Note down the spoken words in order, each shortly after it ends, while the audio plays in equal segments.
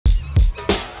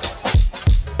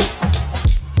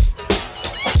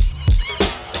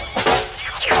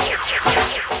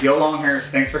Yo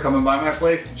Longhairs, thanks for coming by my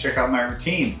place to check out my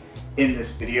routine. In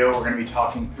this video, we're going to be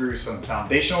talking through some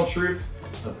foundational truths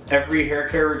of every hair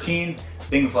care routine,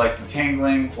 things like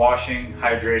detangling, washing,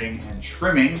 hydrating, and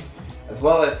trimming, as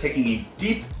well as taking a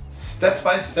deep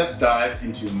step-by-step dive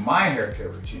into my hair care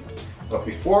routine. But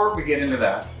before we get into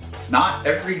that, not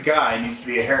every guy needs to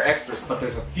be a hair expert, but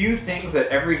there's a few things that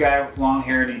every guy with long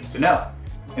hair needs to know.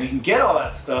 And you can get all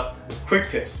that stuff with quick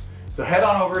tips. So head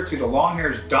on over to the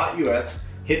longhairs.us,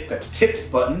 hit the tips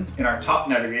button in our top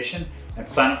navigation, and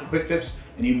sign up for quick tips,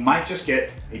 and you might just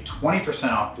get a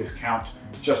 20% off discount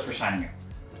just for signing up.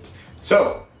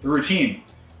 So the routine,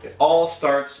 it all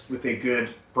starts with a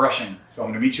good brushing. So I'm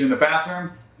gonna meet you in the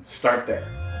bathroom and start there.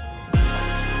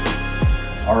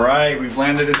 All right, we've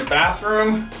landed in the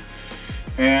bathroom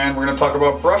and we're gonna talk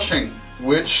about brushing,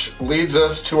 which leads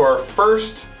us to our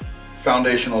first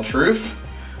foundational truth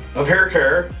of hair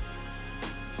care,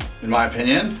 in my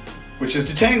opinion, which is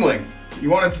detangling. You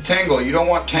want to detangle, you don't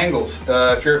want tangles.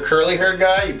 If you're a curly haired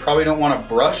guy, you probably don't want to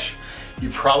brush.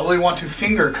 You probably want to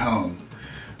finger comb.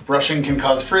 Brushing can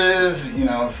cause frizz, you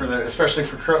know, especially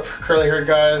for curly haired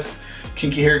guys,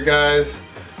 kinky haired guys.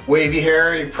 Wavy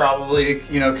hair, you probably,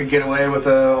 could get away with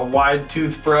a wide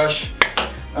toothbrush,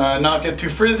 not get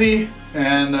too frizzy,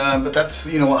 and but that's,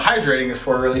 what hydrating is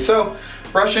for really. So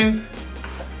brushing,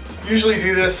 usually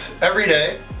do this every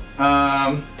day.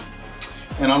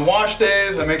 And on wash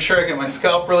days, I make sure I get my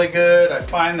scalp really good. I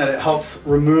find that it helps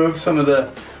remove some of the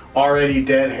already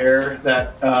dead hair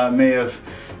that may have,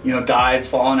 died,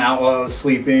 fallen out while I was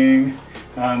sleeping,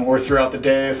 or throughout the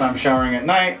day if I'm showering at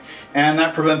night, and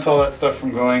that prevents all that stuff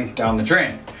from going down the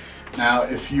drain. Now,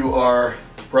 if you are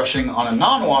brushing on a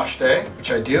non-wash day,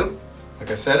 which I do, like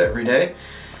I said, every day,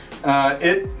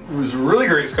 it was a really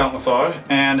great scalp massage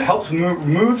and helps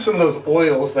move some of those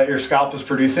oils that your scalp is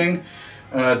producing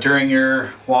during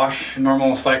your wash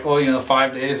normal cycle,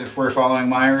 5 days if we're following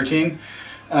my routine.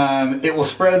 It will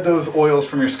spread those oils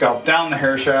from your scalp down the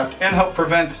hair shaft and help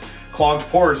prevent clogged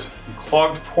pores.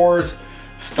 Clogged pores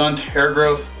stunt hair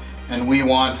growth, and we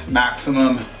want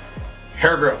maximum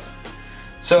hair growth.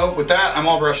 So with that, I'm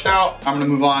all brushed out. I'm gonna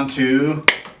move on to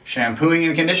shampooing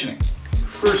and conditioning.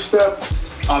 First step,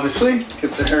 obviously,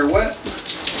 get the hair wet.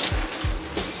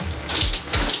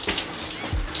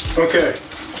 Okay.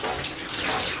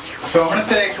 So I'm gonna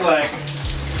take like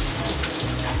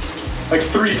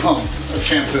 3 pumps of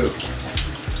shampoo.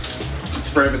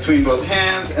 Spray between both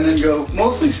hands and then go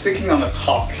mostly sticking on the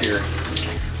top here.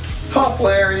 Top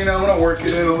layer, I'm gonna work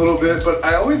it in a little bit, but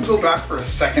I always go back for a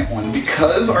second one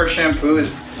because our shampoo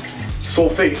is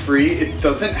sulfate free. It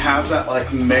doesn't have that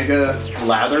like mega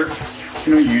lather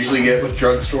you usually get with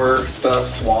drugstore stuff,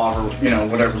 Suave or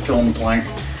whatever, fill in the blank.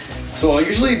 So I'll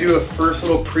usually do a first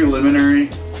little preliminary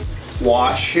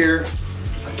wash here,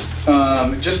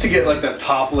 just to get like that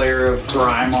top layer of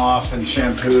grime off and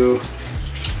shampoo,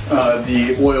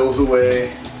 the oils away.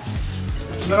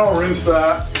 And then I'll rinse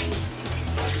that.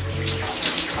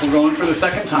 We're going for the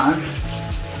second time,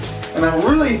 and I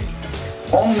really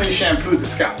only shampoo the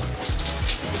scalp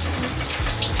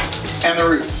and the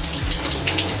roots.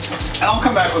 And I'll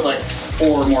come back with like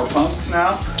 4 more pumps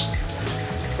now.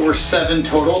 So we're 7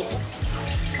 total.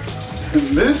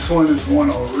 And this one is the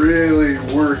one I'll really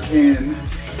work in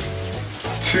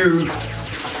to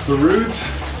the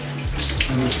roots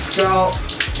and the scalp.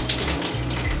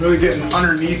 Really getting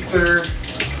underneath there.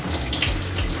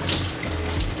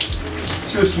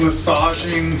 Just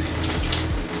massaging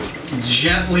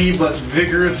gently but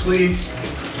vigorously.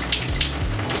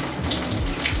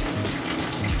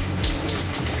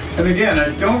 And again,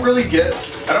 I don't really get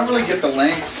the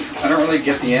lengths. I don't really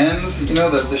get the ends.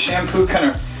 The shampoo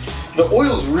the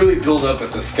oils really build up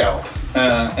at the scalp.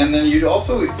 And then you don't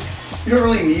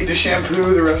really need to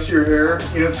shampoo the rest of your hair.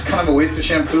 It's kind of a waste of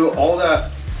shampoo. All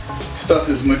that stuff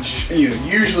is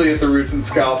usually at the roots and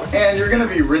scalp, and you're gonna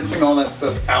be rinsing all that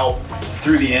stuff out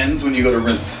through the ends when you go to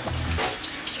rinse.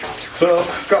 So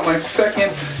I've got my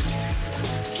second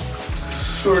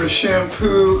sort of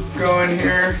shampoo going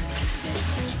here,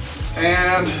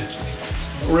 and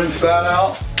rinse that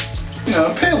out.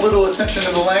 Pay a little attention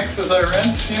to the lengths as I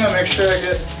rinse. Make sure I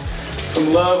get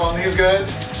some love on these guys.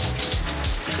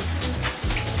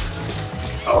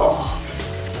 Oh.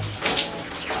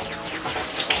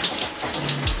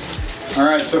 All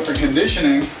right, so for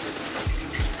conditioning,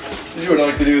 usually what I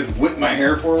like to do is whip my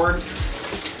hair forward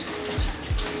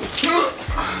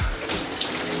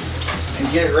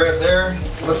and get it right there.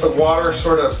 Let the water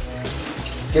sort of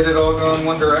get it all going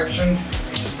one direction.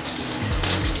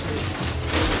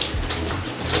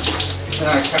 And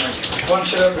I kind of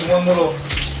bunch it up in one little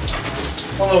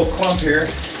clump here.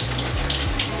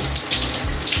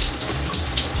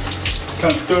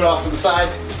 kind of throw it off to the side.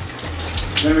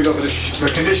 Then we go for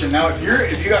the condition. Now, if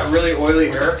you got really oily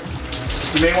hair,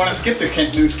 you may want to skip the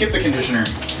conditioner,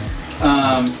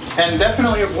 and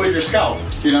definitely avoid your scalp.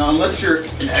 You know, unless you're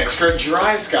an extra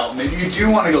dry scalp, maybe you do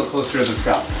want to go closer to the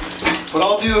scalp. But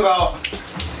I'll do about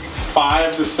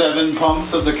 5 to 7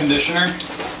 pumps of the conditioner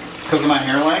because of my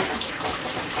hair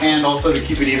length, and also to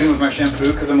keep it even with my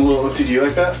shampoo because I'm a little OCD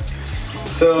like that.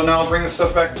 So now I'll bring the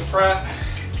stuff back to the front.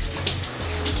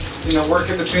 You know, work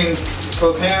it between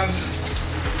both hands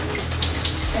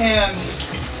and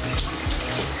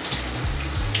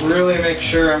really make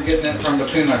sure I'm getting it from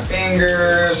between my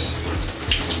fingers.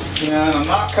 Yeah, and I'm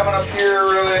not coming up here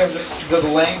really, I'm just, the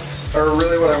lengths are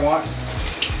really what I want.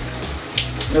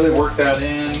 Really work that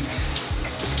in.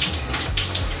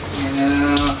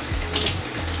 Yeah.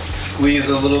 Squeeze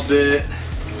a little bit.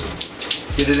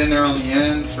 Get it in there on the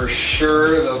ends for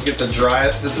sure. Those get the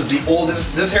driest. This is the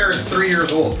oldest. This hair is 3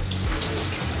 years old.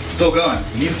 Still going.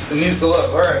 It needs the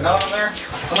love. All right, now I'm there.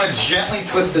 I'm gonna gently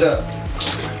twist it up.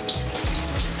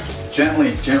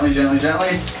 Gently, gently, gently, gently.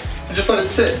 And just let it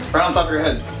sit right on top of your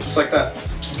head, just like that.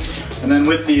 And then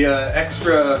with the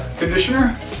extra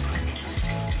conditioner,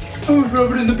 I would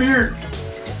rub it in the beard.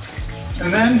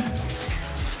 And then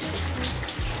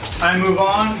I move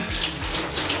on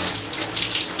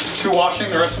to washing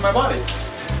the rest of my body.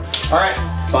 All right,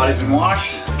 body's been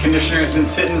washed. Conditioner has been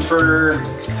sitting for,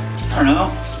 I don't know,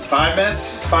 5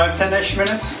 minutes, 10-ish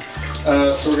minutes.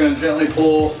 So we're gonna gently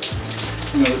pull,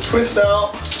 the twist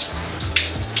out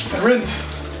and rinse.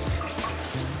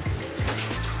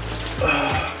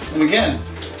 And again,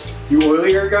 you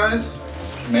oily hair guys,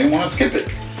 you may want to skip it.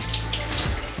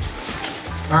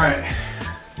 All right,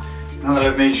 now that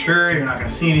I've made sure you're not gonna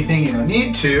see anything you don't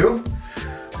need to,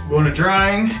 I'm going to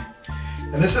drying.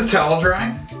 And this is towel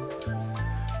drying.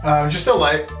 Just a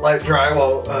light dry,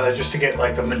 well, just to get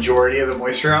like the majority of the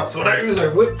moisture out. So what I do is I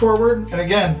whip forward, and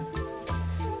again,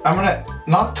 I'm gonna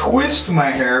not twist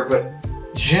my hair, but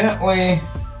gently,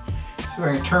 see if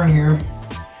I can turn here,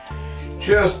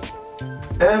 just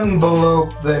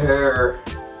envelope the hair.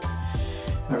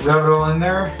 I rub it all in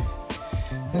there,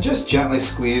 and just gently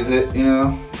squeeze it, you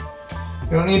know.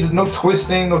 You don't need, no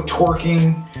twisting, no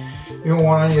torquing. You don't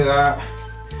want any of that.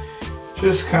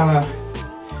 Just kind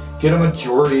of get a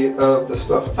majority of the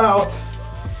stuff out.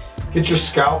 Get your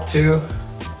scalp too.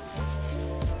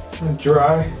 And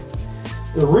dry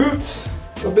the roots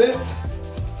a bit.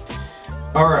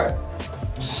 All right.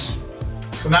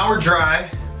 So now we're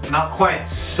dry, but not quite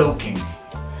soaking.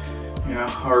 You know,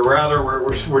 or rather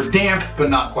we're damp, but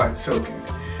not quite soaking.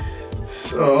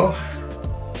 So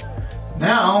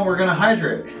now we're gonna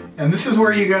hydrate. And this is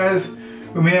where you guys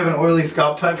who may have an oily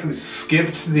scalp type who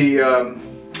skipped the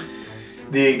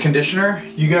conditioner,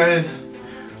 you guys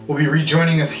will be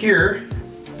rejoining us here.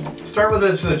 Start with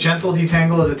a gentle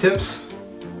detangle of the tips.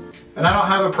 And I don't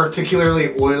have a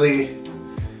particularly oily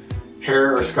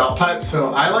hair or scalp type,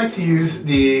 so I like to use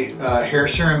the hair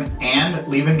serum and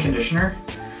leave-in conditioner.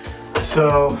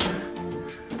 So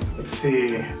let's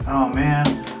see. Oh man,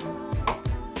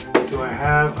 do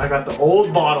I got the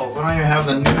old bottles. I don't even have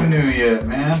the new yet,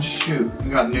 man. Shoot, we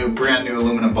got brand new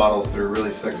aluminum bottles that are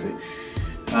really sexy.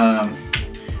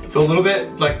 So a little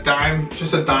bit like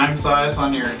just a dime size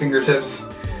on your fingertips.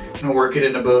 I'm gonna work it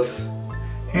into both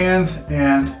hands,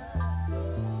 and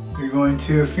you're going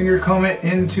to finger comb it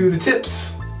into the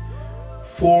tips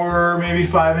for maybe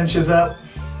 5 inches up.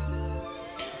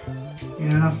 You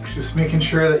know, just making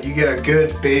sure that you get a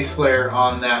good base layer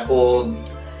on that old,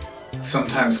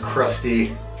 sometimes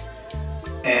crusty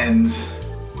ends.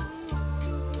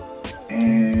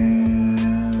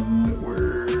 And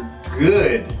we're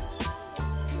good.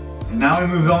 And now we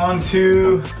move on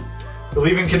to the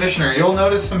leave-in conditioner. You'll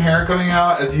notice some hair coming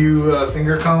out as you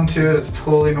finger comb to it. It's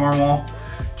totally normal.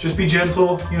 Just be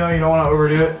gentle, you know, you don't want to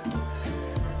overdo it.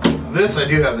 This, I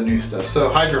do have the new stuff. So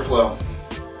HydroFlow.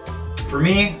 For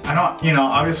me, I don't, you know,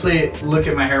 obviously look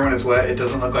at my hair when it's wet. It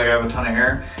doesn't look like I have a ton of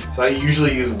hair. So I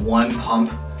usually use 1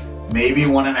 pump, maybe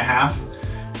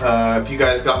 1.5. If you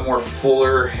guys got more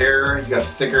fuller hair, you got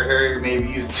thicker hair, maybe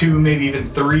use 2, maybe even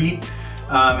 3.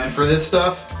 And for this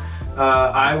stuff,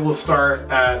 I will start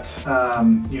at,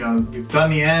 you know, you've done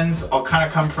the ends. I'll kind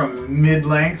of come from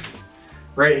mid-length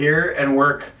right here and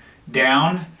work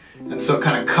down. And so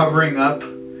kind of covering up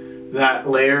that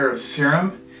layer of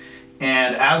serum.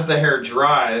 And as the hair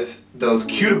dries, those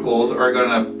cuticles are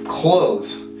gonna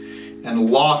close and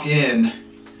lock in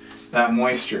that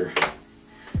moisture.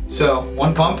 So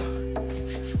 1 pump,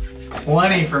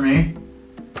 plenty for me.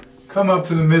 Come up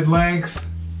to the mid-length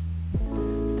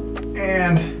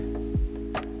and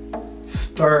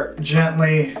start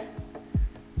gently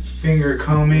finger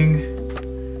combing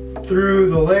through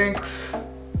the lengths,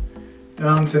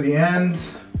 down to the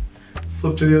ends,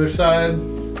 flip to the other side,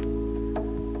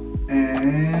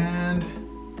 and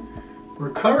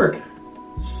we're covered.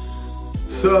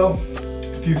 So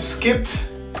if you've skipped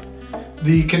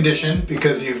the condition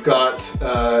because you've got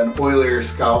an oilier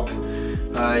scalp,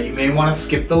 you may want to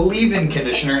skip the leave-in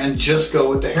conditioner and just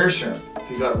go with the hair serum. If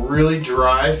you've got really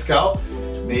dry scalp,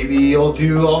 maybe you'll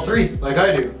do all three like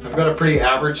I do. I've got a pretty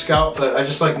average scalp, but I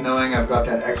just like knowing I've got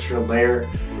that extra layer,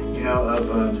 you know, of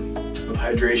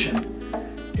hydration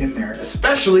in there,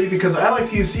 especially because I like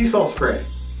to use sea salt spray.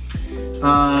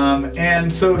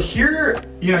 And so here,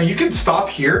 you know, you can stop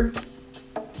here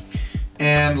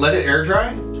and let it air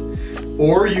dry,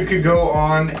 or you could go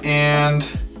on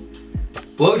and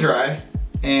blow dry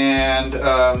and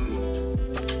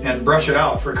brush it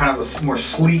out for kind of a more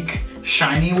sleek,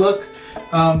 shiny look.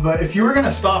 But if you were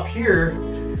gonna stop here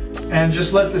and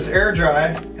just let this air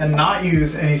dry and not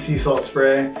use any sea salt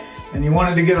spray, and you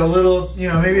wanted to get a little, you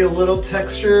know, maybe a little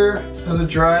texture as it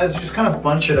dries, you just kind of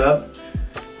bunch it up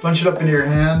into your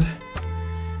hand,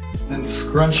 and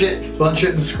scrunch it, bunch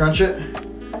it and scrunch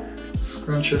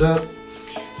it up.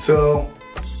 So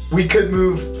we could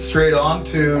move straight on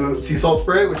to sea salt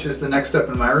spray, which is the next step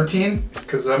in my routine,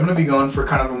 because I'm gonna be going for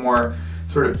kind of a more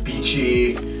sort of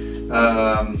beachy,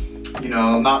 you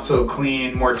know, not so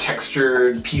clean, more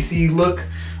textured, piecey look.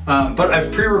 But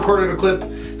I've pre-recorded a clip,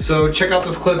 so check out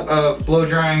this clip of blow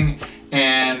drying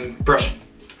and brushing,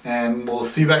 and we'll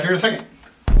see you back here in a second.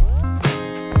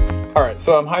 All right,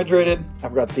 so I'm hydrated.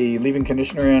 I've got the leave-in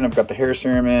conditioner in, I've got the hair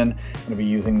serum in. I'm gonna be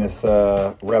using this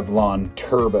Revlon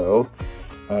Turbo,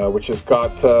 which has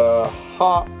got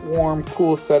hot, warm,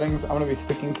 cool settings. I'm gonna be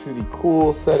sticking to the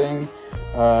cool setting,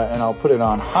 and I'll put it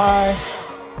on high.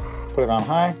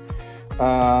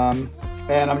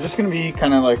 And I'm just gonna be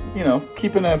kind of like, you know,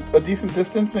 keeping a decent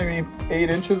distance, maybe 8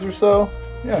 inches or so.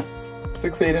 Yeah,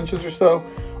 6-8 inches or so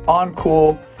on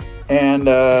cool. And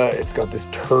it's got this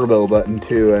turbo button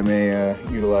too I may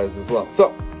utilize as well.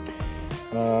 So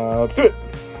let's do it.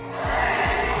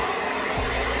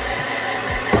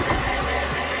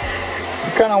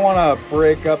 You kind of want to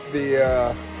break up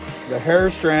the hair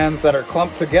strands that are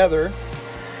clumped together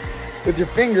with your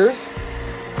fingers.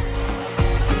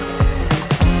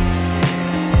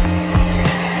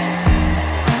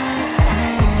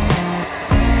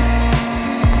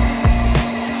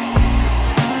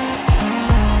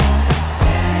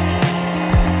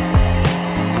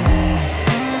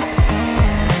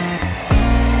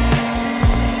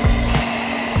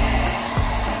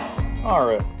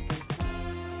 Alright,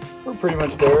 we're pretty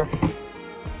much there.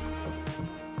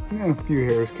 Yeah, a few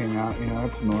hairs came out, you know,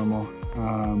 that's normal.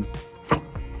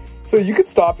 So you could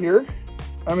stop here.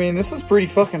 I mean, this is pretty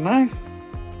fucking nice.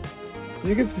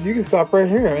 You can stop right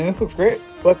here. I mean, this looks great.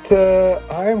 But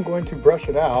I am going to brush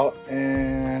it out,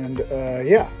 and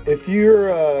yeah, if you're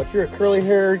a curly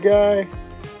hair guy, you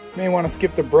may want to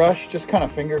skip the brush. Just kind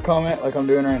of finger comb it like I'm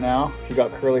doing right now if you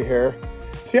got curly hair.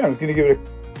 So yeah, I'm just gonna give it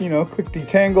a quick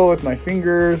detangle with my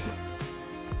fingers,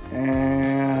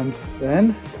 and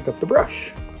then pick up the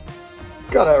brush.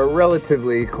 Got a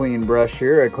relatively clean brush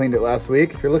here. I cleaned it last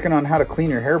week. If you're looking on how to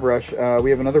clean your hairbrush, we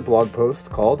have another blog post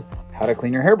called How to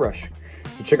Clean Your Hairbrush.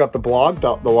 So check out the blog,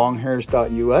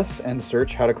 thelonghairs.us, and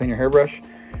search How to Clean Your Hairbrush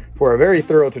for a very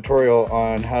thorough tutorial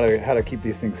on how to keep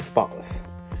these things spotless.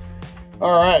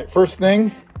 All right, first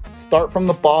thing, start from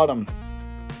the bottom.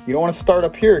 You don't want to start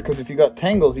up here, because if you got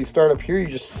tangles, you start up here, you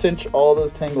just cinch all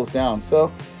those tangles down.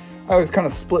 So I always kind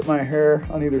of split my hair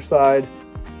on either side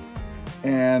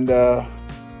and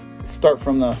start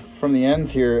from the ends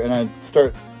here, and I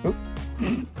start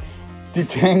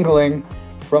detangling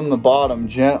from the bottom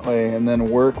gently, and then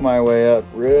work my way up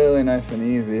really nice and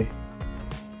easy.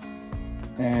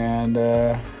 And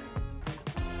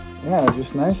yeah,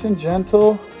 just nice and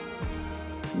gentle,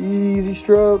 easy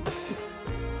strokes.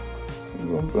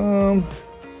 Boom, boom.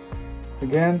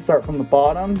 Again, start from the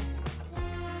bottom,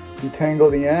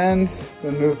 detangle the ends,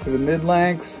 then move to the mid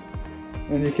lengths.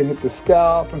 Then you can hit the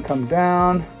scalp and come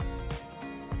down,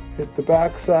 hit the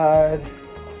back side,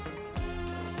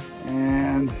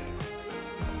 and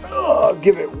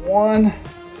give it one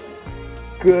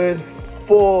good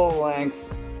full length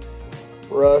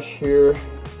brush here,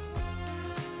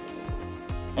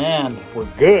 and we're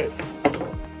good.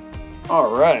 All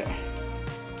right.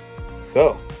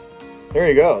 So, there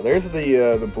you go. There's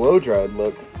the blow-dried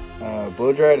look.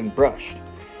 Blow-dried and brushed.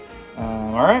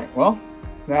 Alright, well,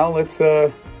 now let's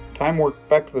time warp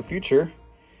back to the future.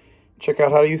 Check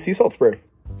out how to use sea salt spray.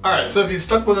 Alright, so if you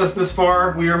stuck with us this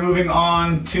far, we are moving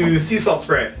on to sea salt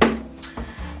spray.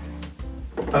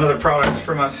 another product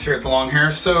from us here at the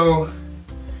Longhairs. So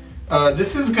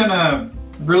this is gonna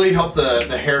really help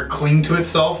the hair cling to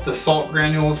itself. The salt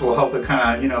granules will help it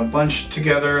kind of, you know, bunch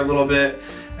together a little bit.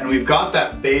 And we've got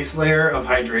that base layer of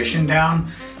hydration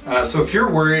down. So if you're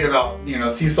worried about, you know,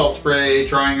 sea salt spray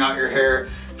drying out your hair,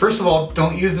 first of all,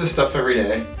 don't use this stuff every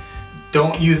day.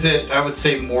 Don't use it, I would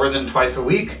say, more than twice a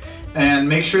week. And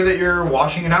make sure that you're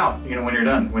washing it out, you know, when you're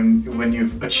done. When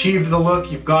you've achieved the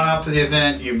look, you've gone out to the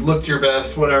event, you've looked your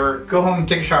best, whatever, go home and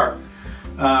take a shower.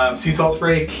 Sea salt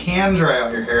spray can dry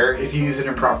out your hair if you use it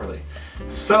improperly.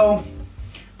 So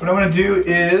what I'm gonna do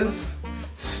is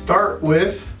start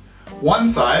with one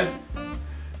side, and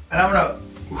I'm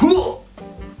gonna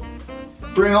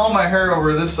bring all my hair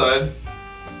over to this side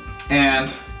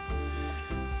and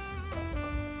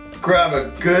grab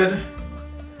a good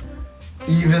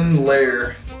even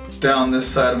layer down this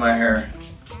side of my hair.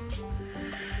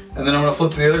 And then I'm gonna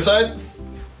flip to the other side,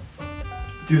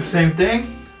 do the same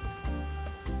thing.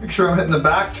 Make sure I'm hitting the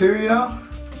back too, you know?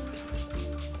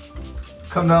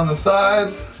 Come down the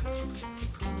sides.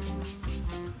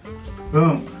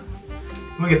 Boom.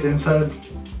 I'm gonna get the inside.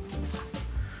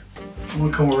 I'm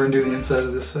gonna come over and do the inside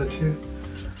of this side too,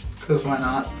 because why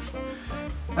not?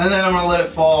 And then I'm gonna let it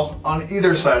fall on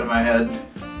either side of my head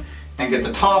and get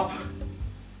the top.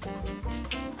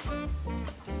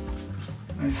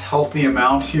 Nice healthy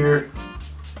amount here.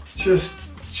 Just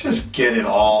get it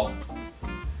all.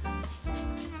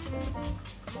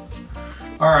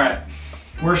 All right,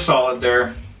 we're solid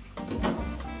there.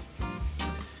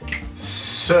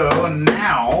 So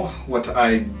now what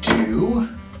I do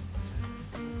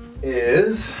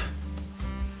is,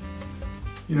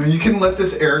 you know, you can let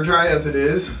this air dry as it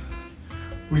is.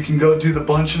 We can go do the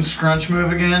bunch and scrunch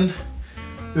move again.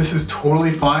 This is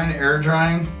totally fine, air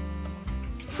drying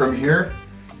from here.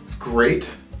 It's great.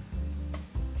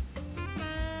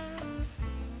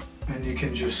 And you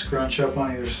can just scrunch up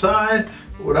on either side.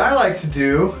 But what I like to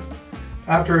do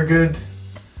after a good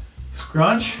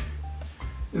scrunch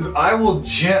is I will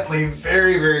gently,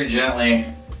 very, very gently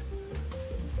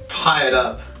tie it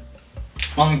up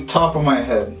on top of my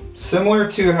head. Similar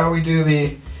to how we do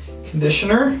the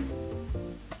conditioner.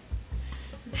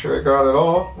 Make sure I got it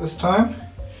all this time.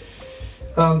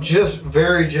 Just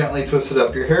very gently twist it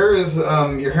up. Your hair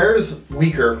is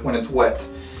weaker when it's wet.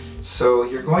 So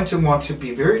you're going to want to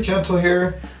be very gentle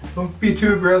here. Don't be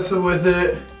too aggressive with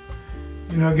it.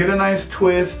 You know, get a nice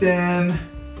twist in.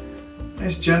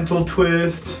 Nice gentle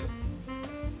twist.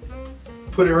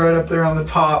 Put it right up there on the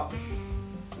top.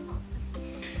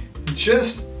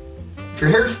 Just, if your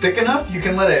hair's thick enough, you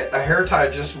can let a hair tie,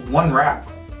 just one wrap,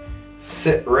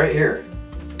 sit right here.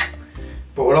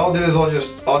 But what I'll do is I'll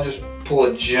just pull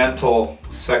a gentle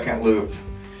second loop.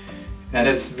 And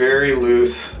it's very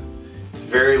loose. It's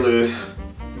very loose.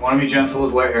 You want to be gentle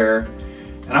with wet hair.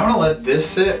 And I'm gonna let this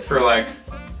sit for like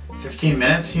 15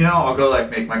 minutes, you know, I'll go like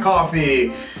make my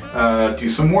coffee, do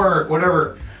some work,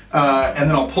 whatever, and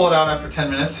then I'll pull it out after 10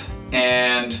 minutes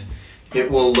and it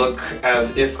will look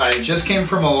as if I just came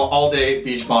from an all-day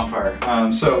beach bonfire.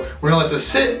 So we're gonna let this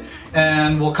sit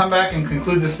and we'll come back and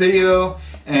conclude this video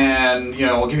and, you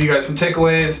know, we'll give you guys some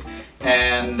takeaways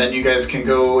and then you guys can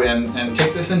go and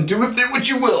take this and do with it what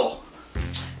you will.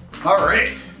 All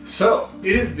right, so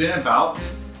it has been about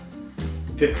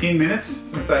 15 minutes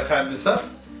since I've had this up.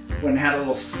 Went and had a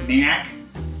little snack.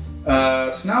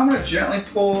 So now I'm gonna gently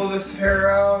pull this hair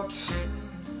out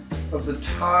of the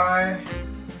tie.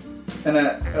 And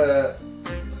a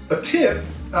tip,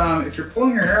 if you're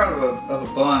pulling your hair out of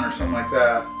a bun or something like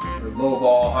that, or low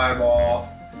ball, high ball,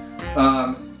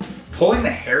 pulling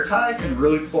the hair tie can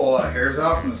really pull a lot of hairs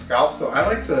out from the scalp. So I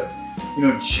like to, you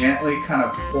know, gently kind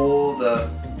of pull the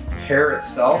hair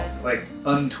itself, like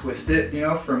untwist it, you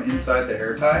know, from inside the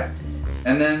hair tie.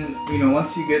 And then, you know,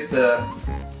 once you get the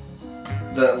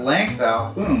length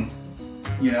out, boom,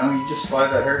 you know, you just slide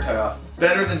that hair tie off. It's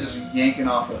better than just yanking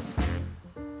off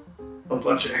a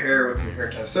bunch of hair with your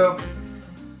hair tie. So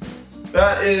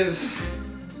that is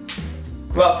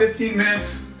about 15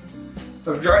 minutes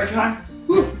of dry time.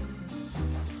 Woo.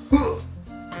 Woo.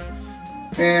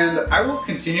 And I will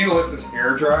continue to let this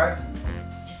air dry.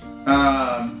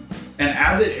 And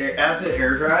as it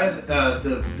air dries,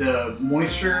 the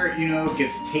moisture, you know,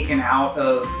 gets taken out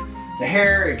of the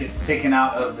hair, it gets taken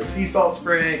out of the sea salt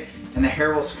spray, and the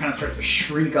hair will kind of start to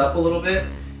shrink up a little bit.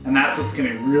 And that's what's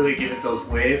gonna really give it those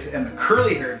waves. And the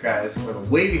curly haired guys, or the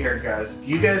wavy haired guys, if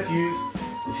you guys use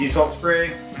the sea salt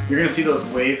spray, you're gonna see those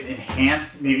waves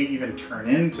enhanced, maybe even turn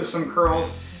into some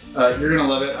curls. You're gonna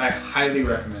love it, I highly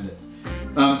recommend it.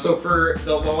 So for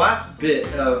the last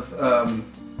bit of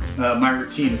my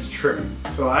routine is trimming.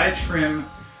 So I trim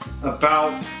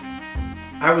about,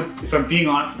 if I'm being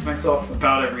honest with myself,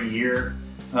 about every year.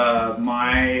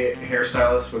 My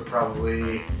hairstylist would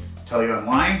probably tell you I'm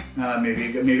lying. Maybe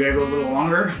I go a little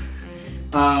longer.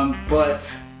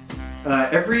 But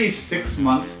every 6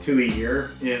 months to a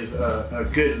year is a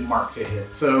good mark to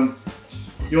hit. So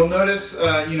you'll notice,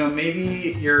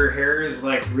 maybe your hair is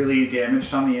like really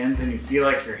damaged on the ends and you feel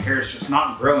like your hair is just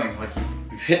not growing. Like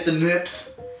you've hit the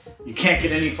nips, you can't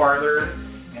get any farther,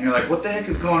 and you're like, what the heck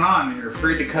is going on? And you're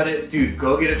afraid to cut it. Dude,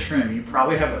 go get a trim. You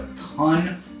probably have a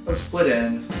ton of split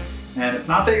ends. And it's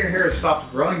not that your hair has stopped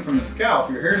growing from the scalp.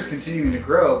 Your hair is continuing to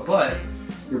grow, but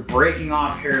you're breaking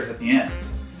off hairs at the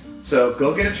ends. So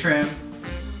go get a trim,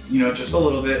 just a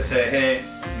little bit. Say, hey,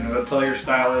 go tell your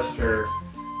stylist or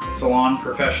salon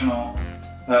professional,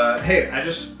 hey, I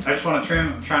just want to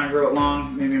trim. I'm trying to grow it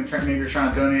long. Maybe you're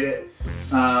trying to donate it,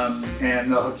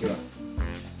 and they'll hook you up.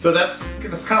 So that's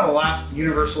kind of the last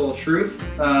universal truth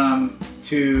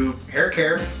to hair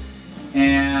care.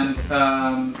 And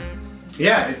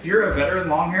yeah, if you're a veteran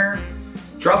long hair,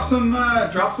 drop some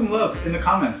love in the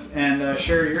comments and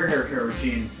share your hair care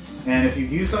routine. And if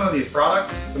you've used some of these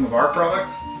products, some of our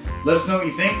products, let us know what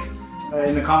you think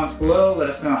in the comments below. Let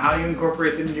us know how you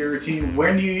incorporate them into your routine.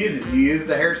 When do you use it? Do you use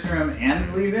the hair serum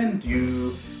and leave-in? Do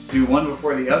you do one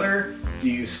before the other? Do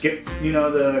you skip,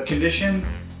 the condition?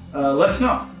 Let us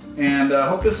know. And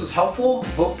hope this was helpful.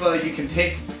 Hope you can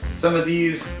take some of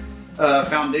these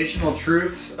foundational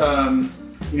truths,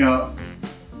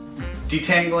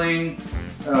 detangling,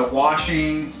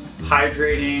 washing,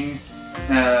 hydrating,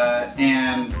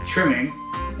 and trimming,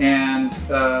 and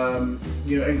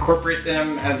incorporate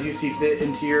them as you see fit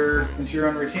into your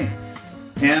own routine.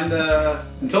 And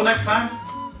until next time,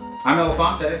 I'm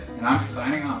Elefante, and I'm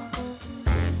signing off.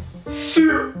 See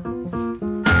ya!